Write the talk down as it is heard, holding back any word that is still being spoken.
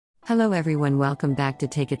Hello everyone, welcome back to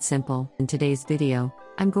Take It Simple. In today's video,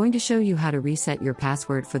 I'm going to show you how to reset your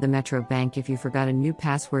password for the Metrobank if you forgot a new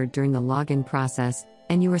password during the login process,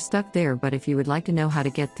 and you were stuck there. But if you would like to know how to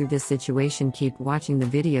get through this situation, keep watching the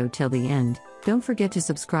video till the end. Don't forget to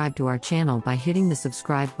subscribe to our channel by hitting the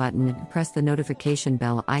subscribe button and press the notification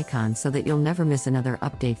bell icon so that you'll never miss another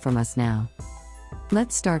update from us now.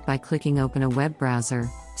 Let's start by clicking open a web browser.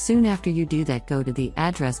 Soon after you do that, go to the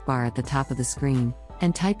address bar at the top of the screen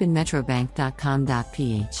and type in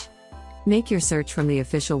metrobank.com.ph. Make your search from the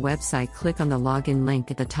official website, click on the login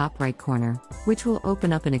link at the top right corner, which will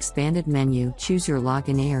open up an expanded menu. Choose your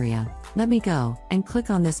login area, let me go, and click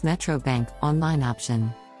on this Metrobank Online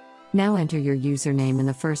option. Now enter your username in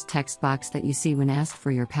the first text box that you see when asked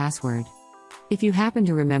for your password. If you happen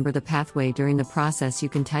to remember the pathway during the process, you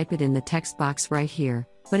can type it in the text box right here.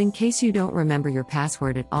 But in case you don't remember your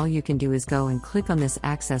password at all, you can do is go and click on this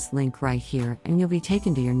access link right here and you'll be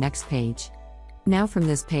taken to your next page. Now from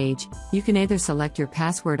this page, you can either select your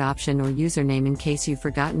password option or username. In case you've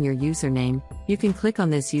forgotten your username, you can click on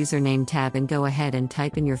this username tab and go ahead and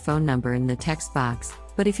type in your phone number in the text box.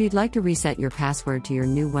 But if you'd like to reset your password to your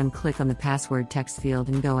new one, click on the password text field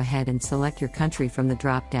and go ahead and select your country from the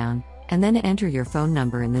drop-down. And then enter your phone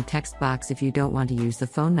number in the text box. If you don't want to use the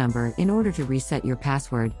phone number in order to reset your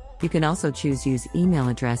password, you can also choose use email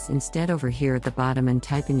address instead over here at the bottom and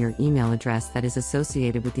type in your email address that is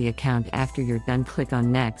associated with the account. After you're done, click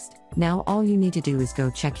on next. Now all you need to do is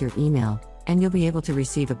go check your email, and you'll be able to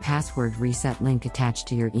receive a password reset link attached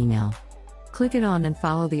to your email. Click it on and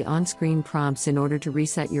follow the on-screen prompts in order to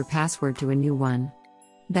reset your password to a new one.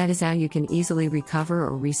 That is how you can easily recover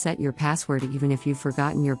or reset your password even if you've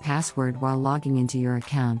forgotten your password while logging into your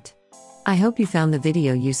account. I hope you found the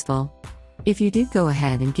video useful. If you did, go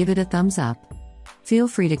ahead and give it a thumbs up. Feel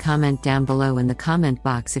free to comment down below in the comment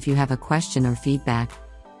box if you have a question or feedback.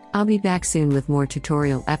 I'll be back soon with more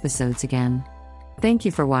tutorial episodes again. Thank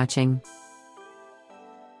you for watching.